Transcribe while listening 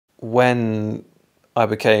when I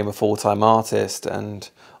became a full-time artist and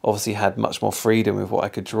obviously had much more freedom with what I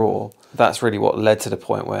could draw, that's really what led to the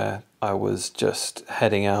point where I was just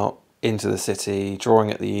heading out into the city, drawing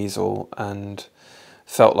at the easel, and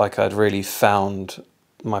felt like I'd really found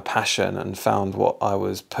my passion and found what I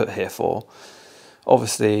was put here for.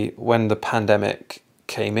 Obviously, when the pandemic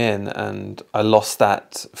came in and I lost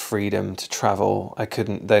that freedom to travel, I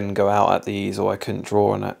couldn't then go out at the easel, I couldn't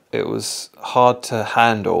draw on it. It was hard to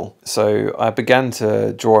handle. So I began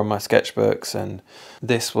to draw in my sketchbooks, and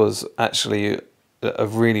this was actually a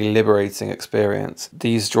really liberating experience.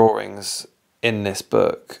 These drawings in this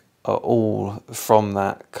book are all from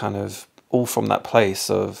that place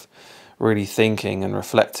of really thinking and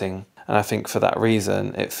reflecting. And I think for that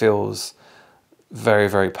reason, it feels very,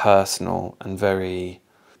 very personal and very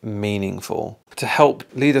meaningful. To help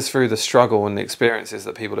lead us through the struggle and the experiences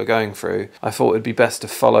that people are going through, I thought it'd be best to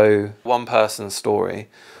follow one person's story,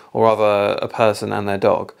 or rather a person and their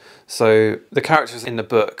dog. So the characters in the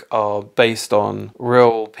book are based on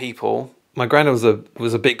real people. My granddad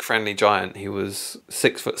was a big friendly giant. He was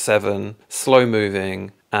 6'7", slow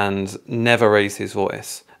moving, and never raised his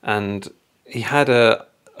voice. And he had a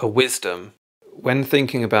wisdom. When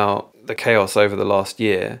thinking about the chaos over the last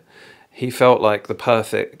year, he felt like the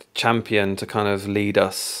perfect champion to kind of lead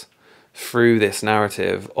us through this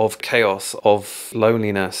narrative of chaos, of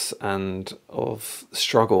loneliness and of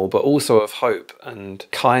struggle, but also of hope and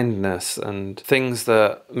kindness and things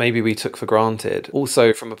that maybe we took for granted.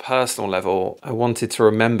 Also, from a personal level, I wanted to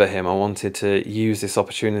remember him. I wanted to use this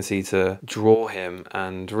opportunity to draw him,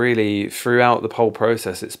 and really throughout the whole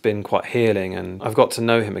process it's been quite healing, and I've got to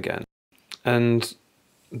know him again. And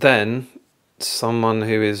then someone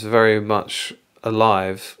who is very much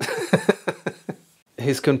alive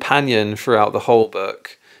his companion throughout the whole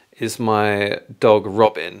book is my dog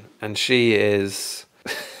Robin, and she is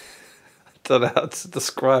I don't know how to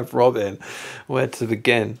describe Robin, where to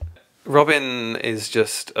begin. Robin is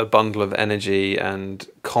just a bundle of energy and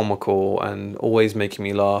comical and always making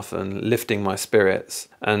me laugh and lifting my spirits.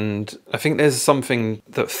 And I think there's something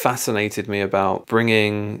that fascinated me about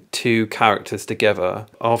bringing two characters together.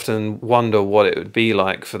 I often wonder what it would be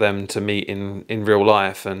like for them to meet in real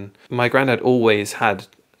life. And my granddad always had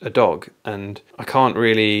a dog, and I can't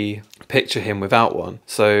really picture him without one.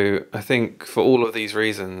 So I think for all of these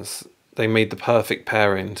reasons, they made the perfect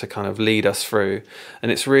pairing to kind of lead us through.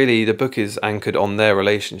 And it's really, the book is anchored on their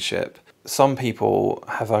relationship. Some people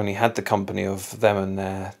have only had the company of them and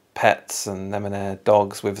their pets and them and their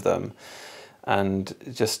dogs with them. And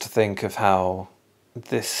just to think of how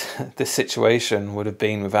this situation would have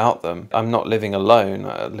been without them. I'm not living alone,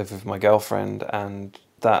 I live with my girlfriend, and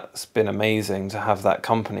that's been amazing to have that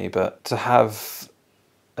company. But to have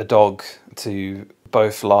a dog to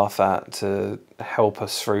both laugh at, to help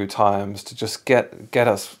us through times, to just get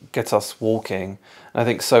us walking. And I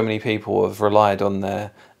think so many people have relied on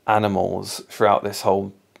their animals throughout this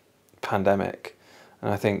whole pandemic, and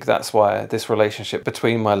I think that's why this relationship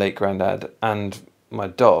between my late granddad and my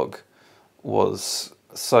dog was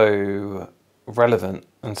so relevant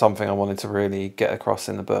and something I wanted to really get across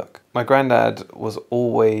in the book. My granddad he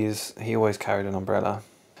always carried an umbrella,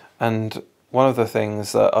 and one of the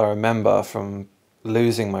things that I remember from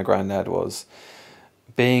losing my granddad was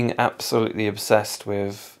being absolutely obsessed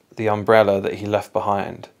with the umbrella that he left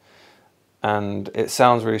behind. And it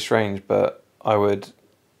sounds really strange, but I would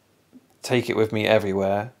take it with me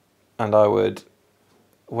everywhere, and I would,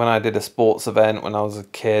 when I did a sports event when I was a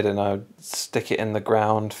kid, and I would stick it in the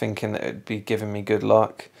ground thinking that it would be giving me good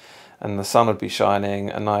luck, and the sun would be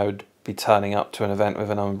shining and I would be turning up to an event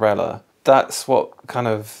with an umbrella. That's what kind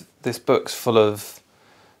of, this book's full of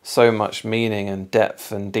so much meaning and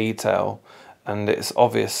depth and detail, and it's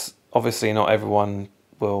obviously not everyone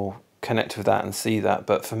will connect with that and see that,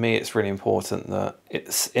 but for me it's really important that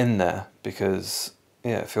it's in there because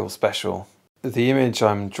it feels special. The image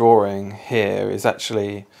I'm drawing here is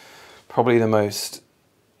actually probably the most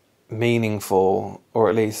meaningful, or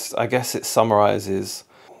at least I guess it summarizes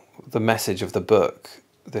the message of the book,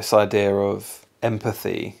 this idea of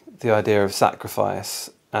empathy, the idea of sacrifice,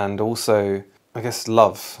 and also I guess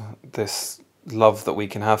love, this love that we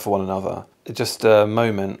can have for one another. Just a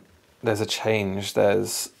moment, there's a change,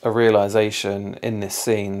 there's a realization in this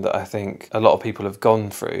scene that I think a lot of people have gone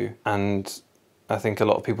through, and I think a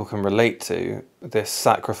lot of people can relate to this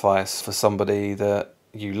sacrifice for somebody that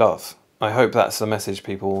you love. I hope that's the message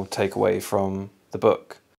people take away from the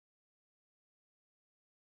book.